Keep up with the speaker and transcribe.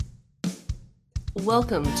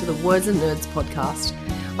Welcome to the Words and Nerds podcast.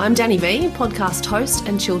 I'm Dani Vee, podcast host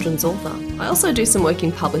and children's author. I also do some work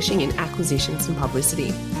in publishing in acquisitions and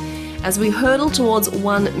publicity. As we hurtle towards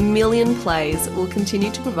 1 million plays, we'll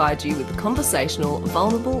continue to provide you with the conversational,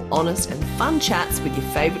 vulnerable, honest and fun chats with your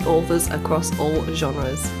favourite authors across all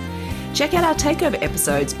genres. Check out our takeover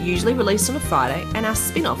episodes, usually released on a Friday, and our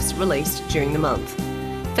spin-offs released during the month.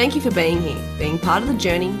 Thank you for being here, being part of the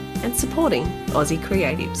journey and supporting Aussie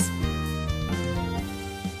creatives.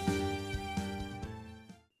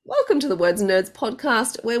 Welcome to the Words and Nerds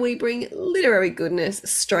podcast, where we bring literary goodness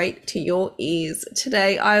straight to your ears.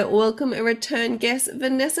 Today, I welcome a return guest,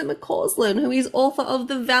 Vanessa McCausland, who is author of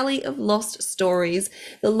The Valley of Lost Stories,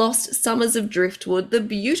 The Lost Summers of Driftwood, The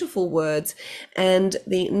Beautiful Words, and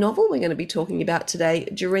the novel we're going to be talking about today,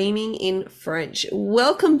 Dreaming in French.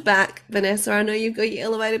 Welcome back, Vanessa. I know you've got your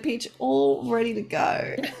elevator pitch all ready to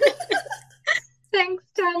go. Thanks,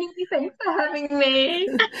 Dani. Thanks for having me.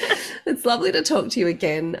 It's lovely to talk to you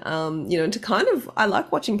again. And to kind of, I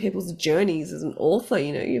like watching people's journeys as an author,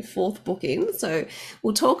 your fourth book in. So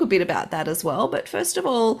we'll talk a bit about that as well. But first of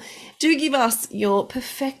all, do give us your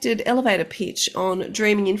perfected elevator pitch on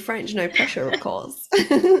Dreaming in French. No pressure, of course.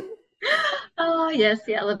 Oh, yes,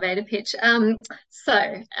 the elevator pitch.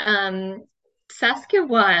 Saskia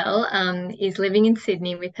Weil is living in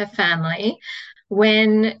Sydney with her family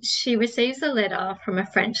when she receives a letter from a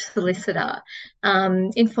French solicitor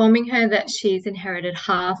informing her that she's inherited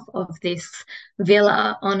half of this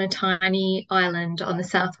villa on a tiny island on the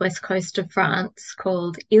southwest coast of France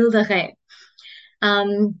called Ile de Ré.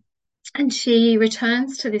 And she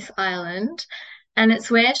returns to this island, and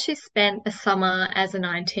it's where she spent a summer as a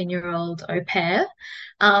 19-year-old au pair.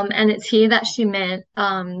 And it's here that she met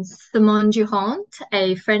Simone Durand,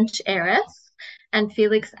 a French heiress, and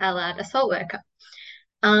Félix Allard, a salt worker.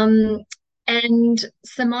 And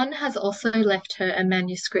Simone has also left her a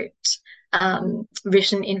manuscript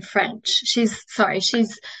written in French. She's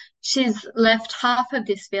left half of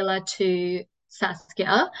this villa to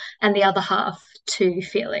Saskia and the other half to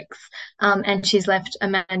Félix. And she's left a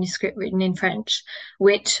manuscript written in French,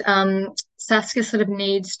 which Saskia sort of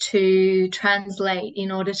needs to translate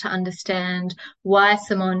in order to understand why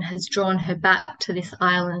Simone has drawn her back to this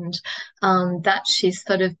island that she's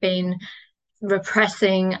sort of been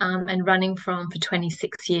repressing and running from for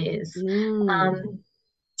 26 years. And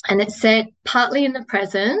it's set partly in the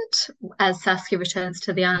present as Saskia returns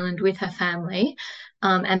to the island with her family,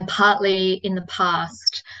 and partly in the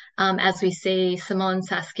past as we see Simone,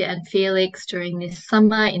 Saskia and Félix during this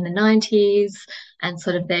summer in the 90s and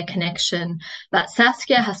sort of their connection. But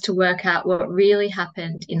Saskia has to work out what really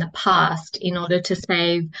happened in the past in order to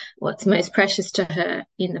save what's most precious to her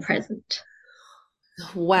in the present.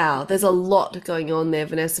 Wow, there's a lot going on there,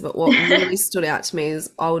 Vanessa, but what really stood out to me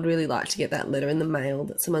is I would really like to get that letter in the mail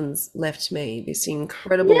that someone's left me, this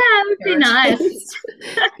incredible it would be nice.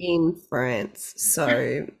 in France.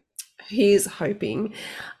 So here's hoping.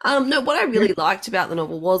 No, what I really liked about the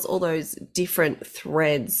novel was all those different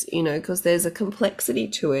threads, because there's a complexity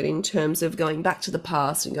to it in terms of going back to the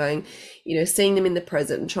past and going, seeing them in the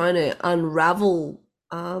present and trying to unravel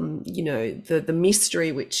the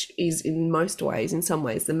mystery, which is in some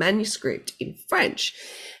ways, the manuscript in French,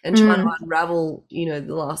 and trying to unravel, the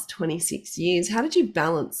last 26 years. How did you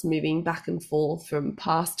balance moving back and forth from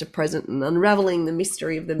past to present and unraveling the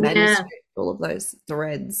mystery of the manuscript, all of those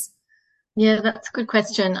threads? Yeah, that's a good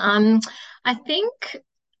question. I think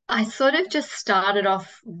I sort of just started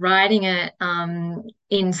off writing it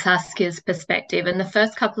in Saskia's perspective, and the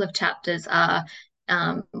first couple of chapters are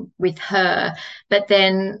with her, but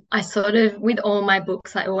then I sort of, with all my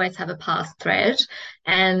books, I always have a past thread,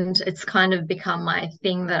 and it's kind of become my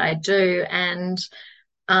thing that I do. And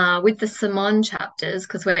with the Simone chapters,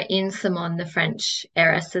 because we're in Simone, the French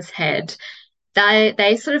heiress's head,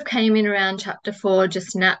 they sort of came in around chapter 4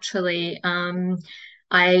 just naturally.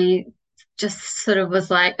 I just sort of was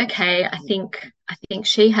like, okay, I think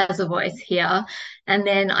she has a voice here, and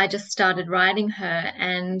then I just started writing her,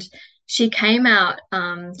 and she came out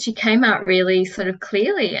really sort of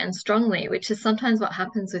clearly and strongly, which is sometimes what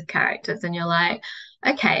happens with characters, and you're like,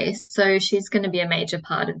 okay, so she's going to be a major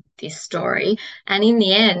part of this story. And in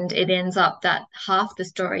the end, it ends up that half the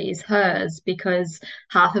story is hers because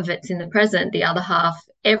half of it's in the present. The other half,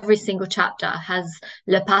 every single chapter has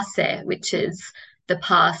le passé, which is the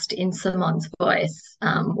past in Simone's voice,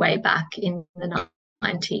 way back in the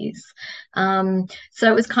 90s.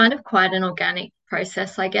 So it was kind of quite an organic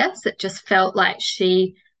process, I guess. It just felt like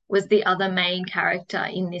she was the other main character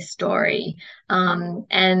in this story.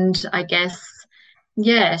 And I guess,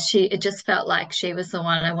 it just felt like she was the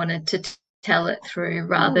one I wanted to tell it through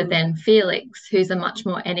rather Mm, than Felix, who's a much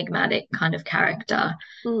more enigmatic kind of character.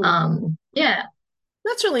 mm. Yeah.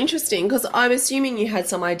 That's really interesting because I'm assuming you had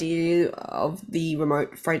some idea of the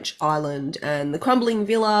remote French island and the crumbling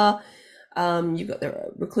villa. You've got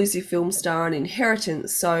the reclusive film star and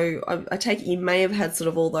inheritance. So I take it you may have had sort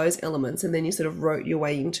of all those elements and then you sort of wrote your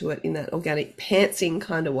way into it in that organic pantsing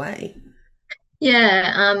kind of way.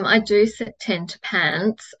 Yeah, I do tend to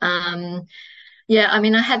pants. Yeah, I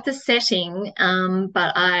mean, I had the setting,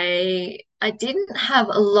 but I didn't have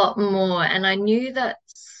a lot more, and I knew that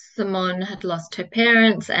Simone had lost her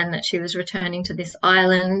parents and that she was returning to this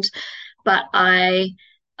island, but I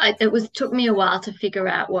it was took me a while to figure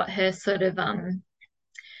out what her sort of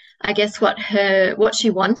I guess what she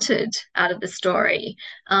wanted out of the story.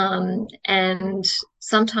 And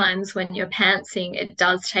sometimes when you're pantsing, it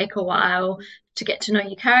does take a while to get to know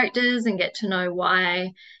your characters and get to know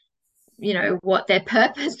why, what their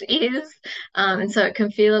purpose is. And so it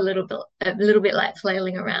can feel a little bit like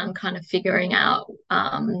flailing around, kind of figuring out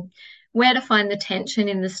where to find the tension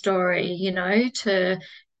in the story, to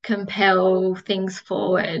compel things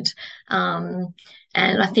forward. And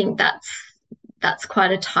I think that's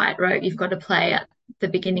quite a tightrope you've got to play at the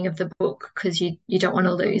beginning of the book because you don't want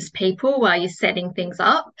to lose people while you're setting things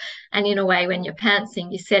up. And in a way, when you're pantsing,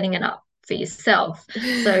 you're setting it up for yourself.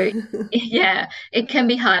 So yeah, it can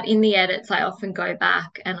be hard. In the edits, I often go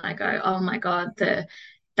back and I go, oh my God,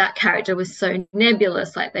 that character was so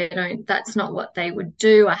nebulous. Like that's not what they would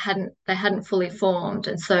do. They hadn't fully formed.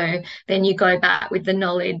 And so then you go back with the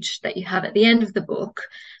knowledge that you have at the end of the book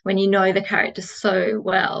when you know the character so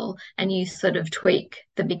well and you sort of tweak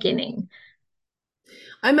the beginning.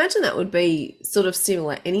 I imagine that would be sort of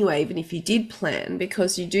similar anyway, even if you did plan,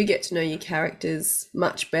 because you do get to know your characters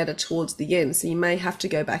much better towards the end. So you may have to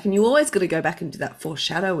go back, and you always got to go back and do that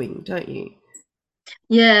foreshadowing, don't you?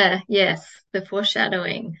 Yeah, yes, the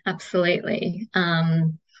foreshadowing, absolutely.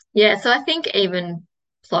 Yeah, so I think even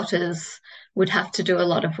plotters would have to do a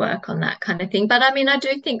lot of work on that kind of thing. But I mean, I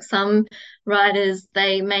do think some writers,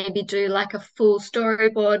 they maybe do like a full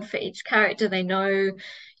storyboard for each character. They know,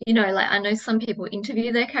 like I know some people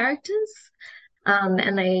interview their characters,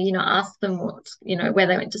 and they, ask them where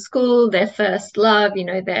they went to school, their first love,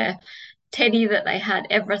 their teddy that they had,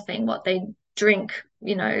 everything, what they drink,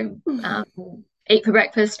 eat for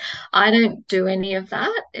breakfast. I don't do any of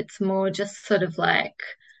that. It's more just sort of like,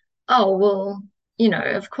 oh, well,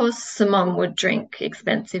 of course, Simone would drink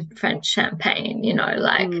expensive French champagne,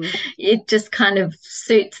 like Mm. it just kind of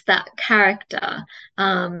suits that character.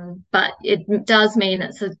 But it does mean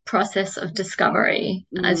it's a process of discovery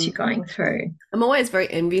as Mm. you're going through. I'm always very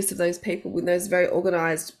envious of those people with those very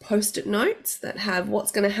organized post-it notes that have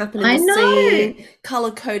what's going to happen in I the know. scene,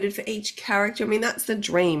 color coded for each character. I mean, that's the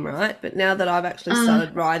dream, right? But now that I've actually Uh,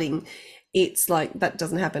 started writing, it's like that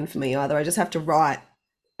doesn't happen for me either. I just have to write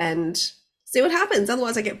and see what happens.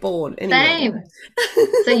 Otherwise, I get bored anyway. Same.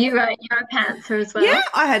 So you're a pantser as Yeah, well?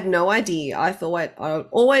 I had no idea. I thought I was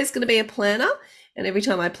always going to be a planner, and every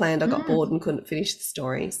time I planned, I got bored Mm. and couldn't finish the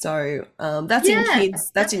story. So that's in Yeah,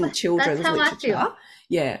 kids, that's in that's children's how I literature. feel.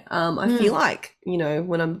 Yeah, I feel Mm. like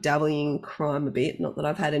when I'm dabbling in crime a bit, not that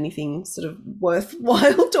I've had anything sort of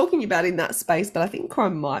worthwhile talking about in that space, but I think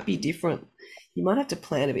crime might be different. You might have to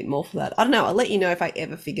plan a bit more for that. I don't know. I'll let you know if I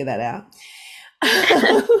ever figure that out.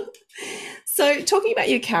 So, talking about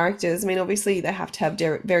your characters, I mean, obviously they have to have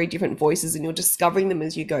very different voices and you're discovering them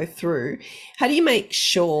as you go through. How do you make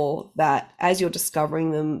sure that as you're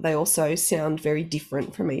discovering them, they also sound very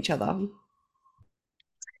different from each other?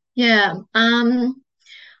 Yeah.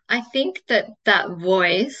 I think that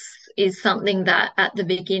voice is something that at the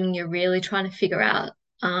beginning you're really trying to figure out.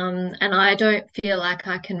 And I don't feel like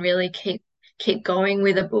I can really keep going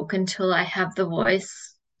with a book until I have the voice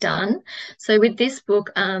done. So with this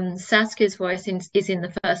book, Saskia's voice is in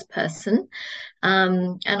the first person.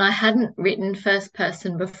 And I hadn't written first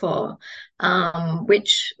person before,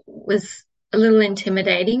 which was a little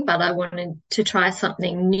intimidating, but I wanted to try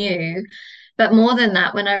something new. But more than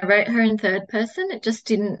that, when I wrote her in third person,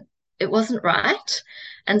 it wasn't right.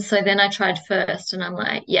 And so then I tried first, and I'm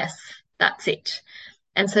like, yes, that's it.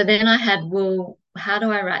 And so then I had, well, how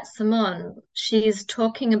do I write Simone? She's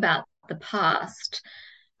talking about the past.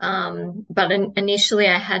 But initially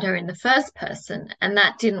I had her in the first person, and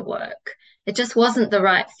that didn't work. It just wasn't the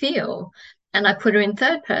right feel. And I put her in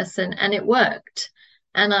third person, and it worked.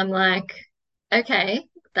 And I'm like, okay,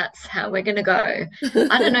 that's how we're gonna go.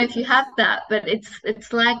 I don't know if you have that, but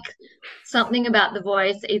it's like something about the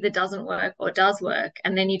voice either doesn't work or does work,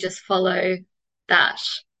 and then you just follow that.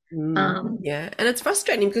 Um, Yeah, and it's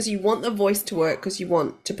frustrating because you want the voice to work because you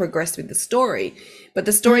want to progress with the story, but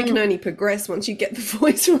the story can mm, only progress once you get the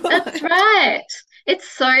voice that's right. right. It's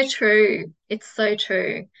so true. It's so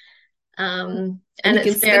true. And And you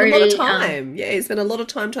can it's spend a lot of very, time. Yeah, you spend a lot of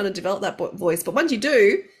time trying to develop that voice. But once you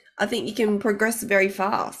do, I think you can progress very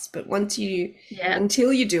fast. But yeah,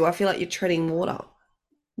 until you do, I feel like you're treading water.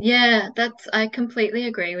 yeah, I completely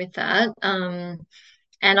agree with that.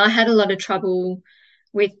 And I had a lot of trouble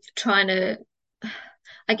with trying to,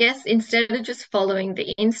 I guess, instead of just following the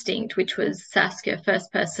instinct, which was Saskia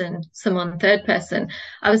first person, Simone third person,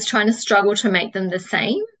 I was trying to struggle to make them the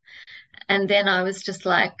same. And then I was just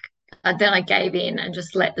like, then I gave in and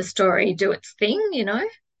just let the story do its thing, you know?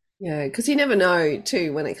 Yeah, because you never know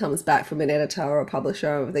too when it comes back from an editor or a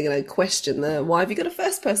publisher if they're going to question the why have you got a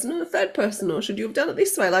first person and a third person or should you have done it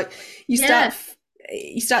this way? Like you Yeah,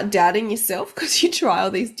 start doubting yourself because you try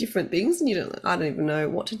all these different things and I don't even know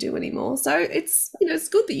what to do anymore. So it's it's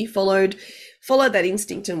good that you followed that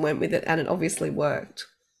instinct and went with it and it obviously worked.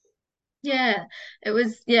 yeah, it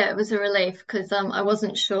was a relief because I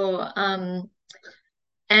wasn't sure.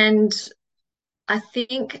 And I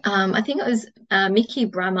think it was Mickey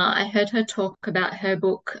Brummer. I heard her talk about her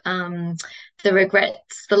book,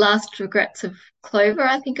 The Last Regrets of Clover,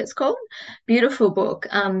 I think it's called. Beautiful book.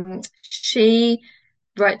 She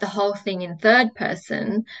wrote the whole thing in third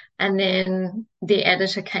person, and then the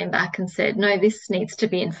editor came back and said, no, this needs to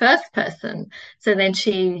be in first person. So then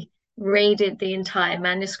she redid the entire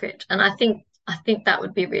manuscript, and I think that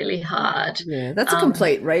would be really hard. Yeah, that's a Um,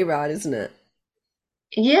 complete rewrite, isn't it?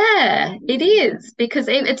 yeah, it is because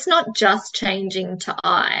it's not just changing to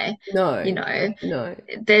I, you No, know, no.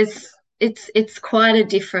 it's quite a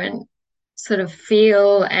different sort of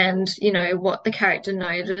feel and what the character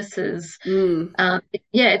notices. Mm.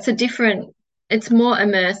 Yeah, it's more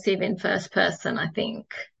immersive in first person, I think.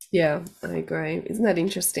 Yeah, I agree. Isn't that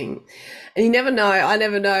interesting? And you never know, I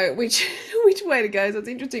never know which which way to go. So it's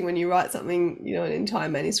interesting when you write something, an entire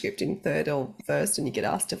manuscript in third or first and you get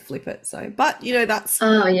asked to flip it. So, but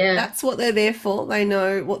Oh yeah, that's what they're there for. They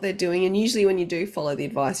know what they're doing. And usually when you do follow the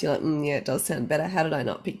advice, you're like, yeah, it does sound better. How did I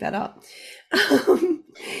not pick that up? Um,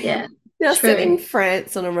 yeah, Now, set in true.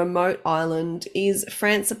 France on a remote island, is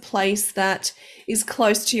France a place that is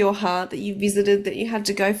close to your heart that you visited, that you had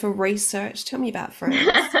to go for research? Tell me about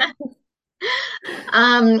France.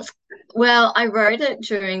 Um, well, I wrote it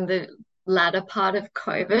during the latter part of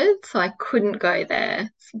COVID, so I couldn't go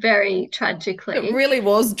there, very It tragically. really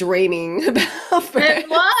was dreaming about It France.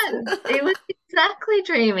 was. It was exactly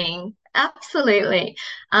dreaming. Absolutely.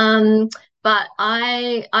 Um, but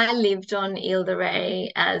I lived on Ile de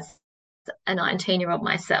Ré as a 19-year-old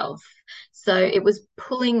myself. So it was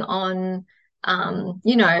pulling on,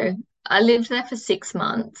 I lived there for 6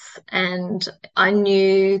 months and I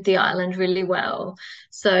knew the island really well.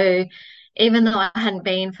 So even though I hadn't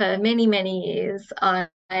been for many, many years, I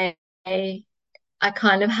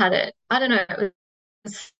kind of had it, I don't know, it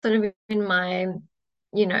was sort of in my,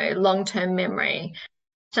 long-term memory.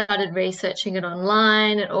 Started researching it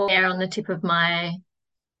online, it all there on the tip of my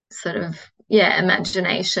sort of, yeah,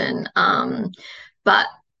 imagination. But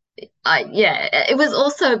yeah, it was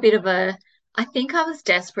also a bit of I think I was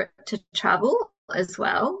desperate to travel as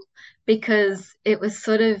well because it was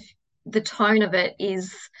sort of, the tone of it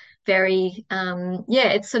is very, yeah,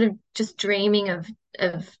 it's sort of just dreaming of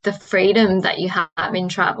the freedom that you have in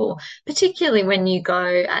travel, particularly when you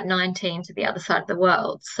go at 19 to the other side of the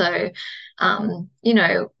world. So,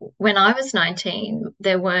 when I was 19,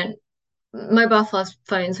 there weren't mobile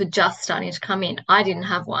phones were just starting to come in. I didn't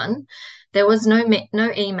have one. There was no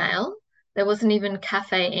email. There wasn't even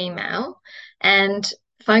cafe email, and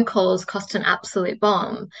phone calls cost an absolute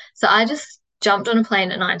bomb. So I just jumped on a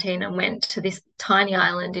plane at 19 and went to this tiny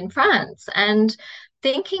island in France. And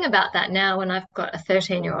thinking about that now, when I've got a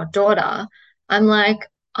 13-year-old daughter, I'm like,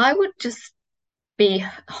 I would just be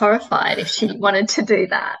horrified if she wanted to do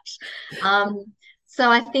that. Um, so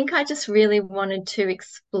I think I just really wanted to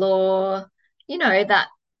explore, that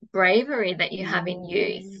bravery that you have in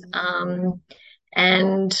youth.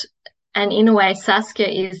 And and in a way,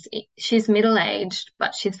 Saskia she's middle-aged,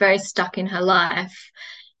 but she's very stuck in her life.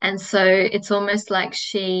 And so it's almost like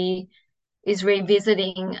she is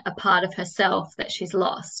revisiting a part of herself that she's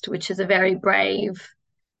lost, which is a very brave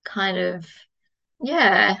kind of,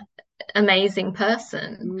 yeah, amazing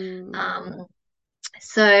person. Mm. Um,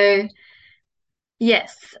 so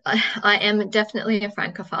yes, I am definitely a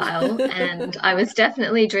Francophile, and I was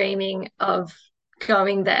definitely dreaming of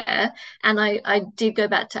going there. And I did go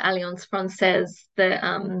back to Alliance Française,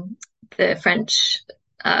 the French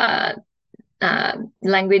uh,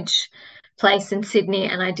 language place in Sydney,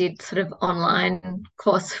 and I did sort of online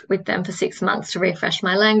course with them for 6 months to refresh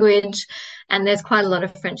my language. And there's quite a lot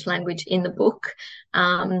of French language in the book,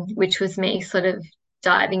 which was me sort of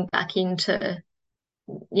diving back into,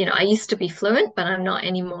 I used to be fluent, but I'm not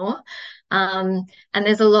anymore. And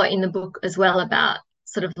there's a lot in the book as well about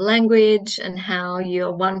sort of language and how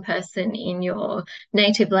you're one person in your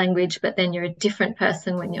native language, but then you're a different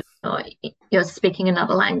person when you're speaking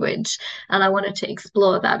another language. And I wanted to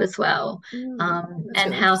explore that as well. That's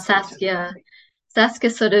And really how interesting. Saskia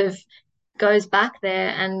sort of goes back there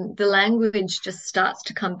and the language just starts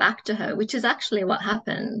to come back to her, which is actually what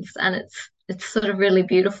happens. And it's sort of really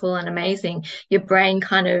beautiful and amazing. Your brain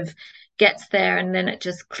kind of gets there and then it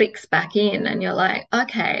just clicks back in and you're like,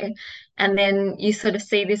 okay. And then you sort of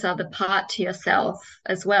see this other part to yourself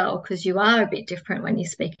as well, because you are a bit different when you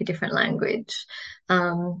speak a different language.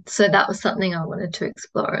 So that was something I wanted to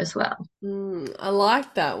explore as well. I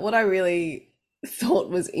like that. What I really thought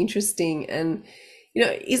was interesting and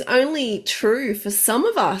is only true for some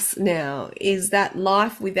of us now is that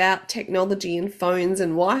life without technology and phones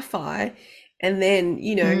and Wi-Fi, and then,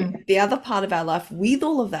 Mm, the other part of our life with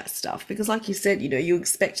all of that stuff. Because like you said, you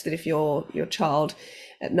expect that if your child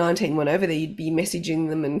at 19 went over there, you'd be messaging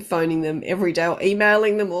them and phoning them every day or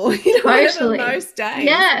emailing them or, whatever totally. most days.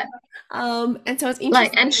 Yeah. And so it's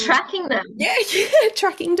Like, and interesting. tracking them. Yeah, yeah,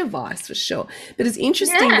 tracking device for sure. But it's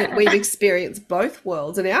interesting that Yeah, we've experienced both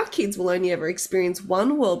worlds, and our kids will only ever experience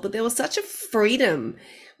one world. But there was such a freedom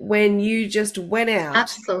when you just went out.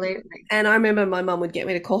 absolutely. And I remember my mum would get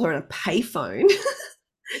me to call her on a payphone,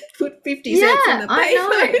 put 50 cents in Yeah, the I know.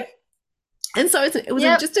 payphone. And so it was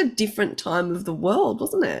Yep, just a different time of the world,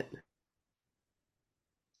 wasn't it?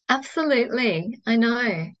 absolutely. I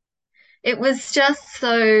know. It was just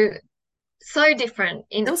so different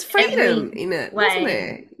There in was every freedom in it, wasn't way.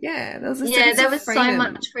 there? Yeah, there was a Yeah, sense there of was so freedom.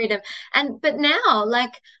 much freedom. But now,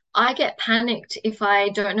 like, I get panicked if I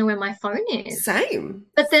don't know where my phone is. Same,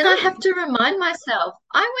 But then I have same. to remind myself,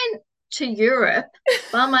 I went to Europe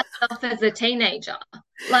by myself as a teenager.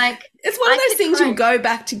 Like, It's one of I those could things try you'll and, go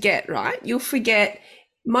back to get, right? You'll forget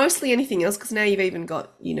mostly anything else because now you've even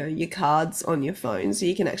got, your cards on your phone so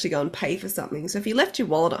you can actually go and pay for something. So if you left your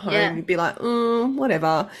wallet at home, yeah, you'd be like,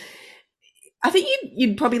 whatever. I think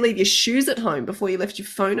you'd probably leave your shoes at home before you left your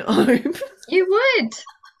phone at home. you would.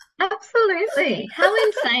 Absolutely. How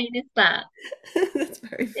insane is that? That's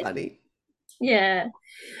very It, funny. yeah.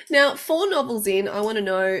 Now, 4 novels in, I want to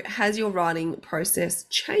know, has your writing process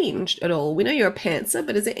changed at all? We know you're a pantser,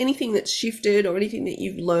 but is there anything that's shifted or anything that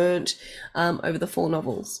you've learnt over the 4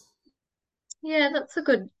 novels? Yeah, that's a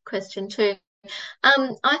good question too.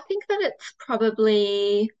 I think that it's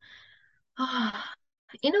probably, ah,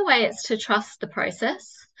 in a way, it's to trust the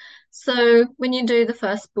process. So when you do the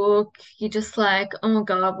first book, you're just like, oh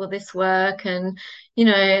God, will this work? And,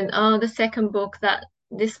 oh, the second book, that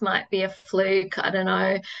this might be a fluke, I don't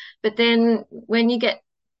know. But then when you get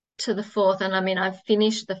to the fourth, and I mean, I've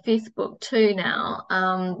finished the fifth book too now,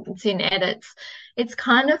 it's in edits. It's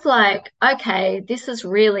kind of like, okay, this is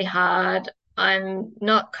really hard. I'm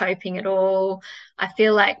not coping at all. I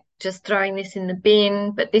feel like just throwing this in the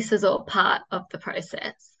bin, but this is all part of the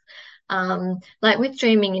process. Like with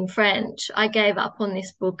Dreaming in French, I gave up on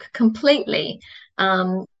this book completely.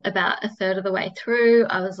 About a third of the way through,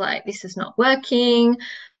 I was like, this is not working.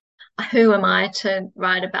 Who am I to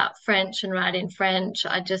write about French and write in French?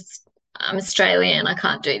 I'm Australian, I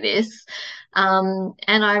can't do this. And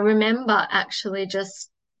I remember actually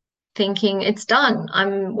just thinking, it's done,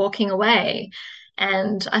 I'm walking away.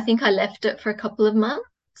 And I think I left it for a couple of months.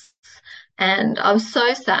 And I was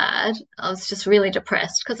so sad. I was just really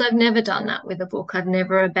depressed because I've never done that with a book. I've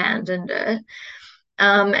never abandoned it.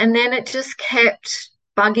 And then it just kept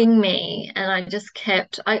bugging me. And I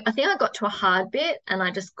think I got to a hard bit and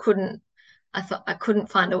I thought I couldn't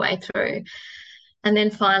find a way through. And then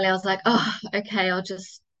finally I was like, oh, okay, I'll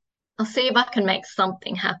see if I can make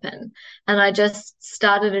something happen. And I just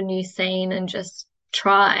started a new scene and just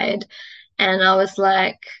tried. And I was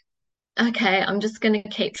like, okay, I'm just going to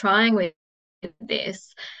keep trying with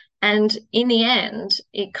this. And in the end,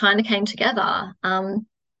 it kind of came together.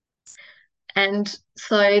 And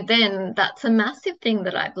so then that's a massive thing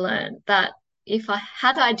that I've learned, that if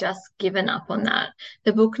I just given up on that,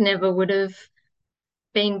 the book never would have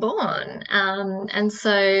been born. And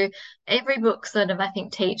so every book sort of, I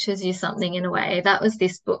think, teaches you something in a way. That was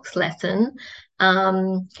this book's lesson.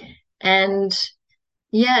 Um, and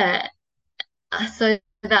yeah, so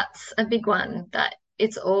that's a big one, that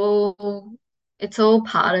it's all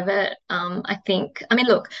part of it. I think, I mean,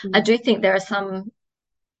 look, I Mm. do think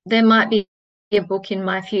there might be a book in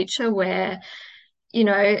my future where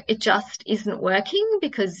it just isn't working,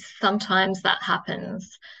 because sometimes that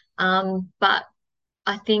happens. But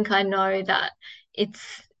I think I know that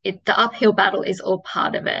the uphill battle is all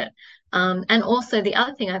part of it. And also the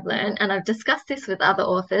other thing I've learned, and I've discussed this with other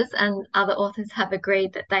authors, and other authors have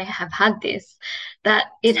agreed that they have had this, that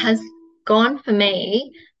it has gone for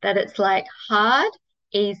me, that it's like hard,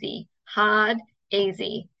 easy.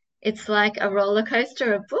 It's like a roller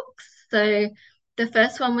coaster of books. So the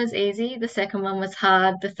first one was easy, the second one was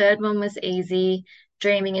hard, the third one was easy,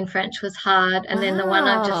 Dreaming in French was hard, and then the one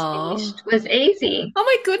I've just Wow. finished was easy. Oh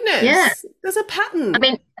my Yeah. goodness. There's a I pattern.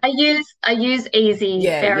 mean, I use easy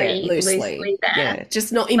Yeah, yeah, very loosely. loosely there, Yeah,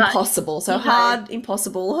 just not but impossible. So you know, hard,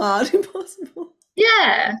 impossible, hard, impossible.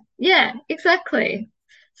 yeah, yeah, exactly.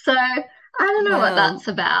 So I don't know what Wow. that's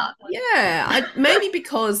about. Yeah, maybe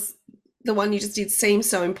because the one you just did seems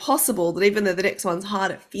so impossible that even though the next one's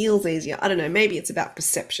hard, it feels easier. I don't know. Maybe it's about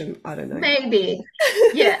perception. I don't know. Maybe.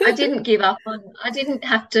 Yeah, I didn't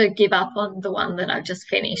have to give up on the one that I've just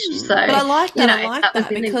finished. So, But I like that. I like that was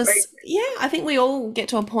that an because, improvement. yeah, I think we all get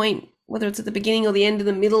to a point, whether it's at the beginning or the end of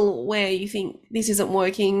the middle, where you think this isn't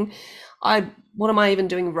working. What am I even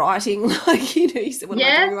doing writing? Like, you said, what am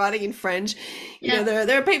I doing Yes, writing in French? yeah,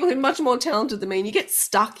 There are people who are much more talented than me, and you get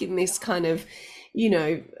stuck in this kind of, you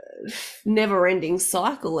know, never ending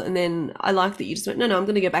cycle. And then I like that you just went, no, I'm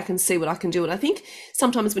going to go back and see what I can do. And I think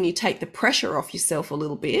sometimes when you take the pressure off yourself a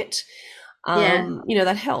little bit, yeah,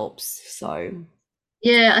 that helps. So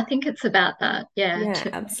yeah. I think it's about that. Yeah, yeah,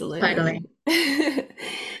 absolutely. totally.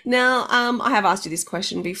 Now, I have asked you this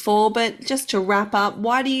question before, but just to wrap up,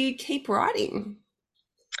 why do you keep writing?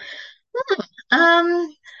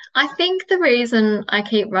 Um, I think the reason I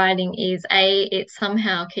keep writing is it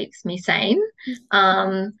somehow keeps me sane.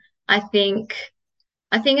 Um, I think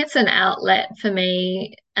I think it's an outlet for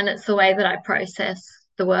me, and it's the way that I process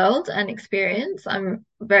the world and experience. I'm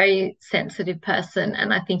a very sensitive person,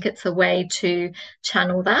 and I think it's a way to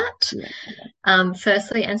channel that. Yeah.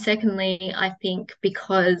 Firstly, and secondly, I think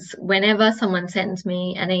because whenever someone sends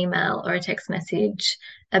me an email or a text message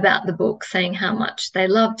about the book saying how much they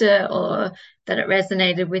loved it or that it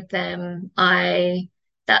resonated with them,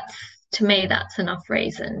 that's to me, that's enough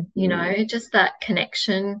reason, Mm, just that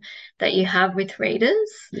connection that you have with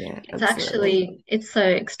readers. yeah, It's absolutely. actually, it's so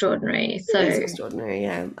extraordinary. It is So, extraordinary.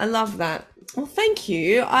 Yeah, I love that. Well, thank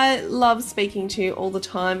you. I love speaking to you all the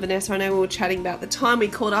time, Vanessa. I know we were chatting about the time we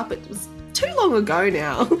caught up. It was too long ago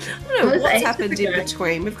now. I it don't know was what's ages happened in ago.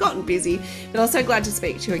 between. We've gotten busy, but I was so glad to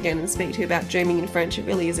speak to you again and speak to you about Dreaming in French. It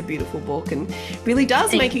really is a beautiful book and really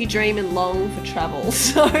does make Thank, you dream and long for travel,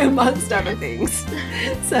 so amongst other things.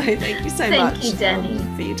 So thank you so thank you, much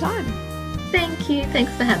Dani. for your time. Thank you.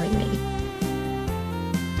 Thanks for having me.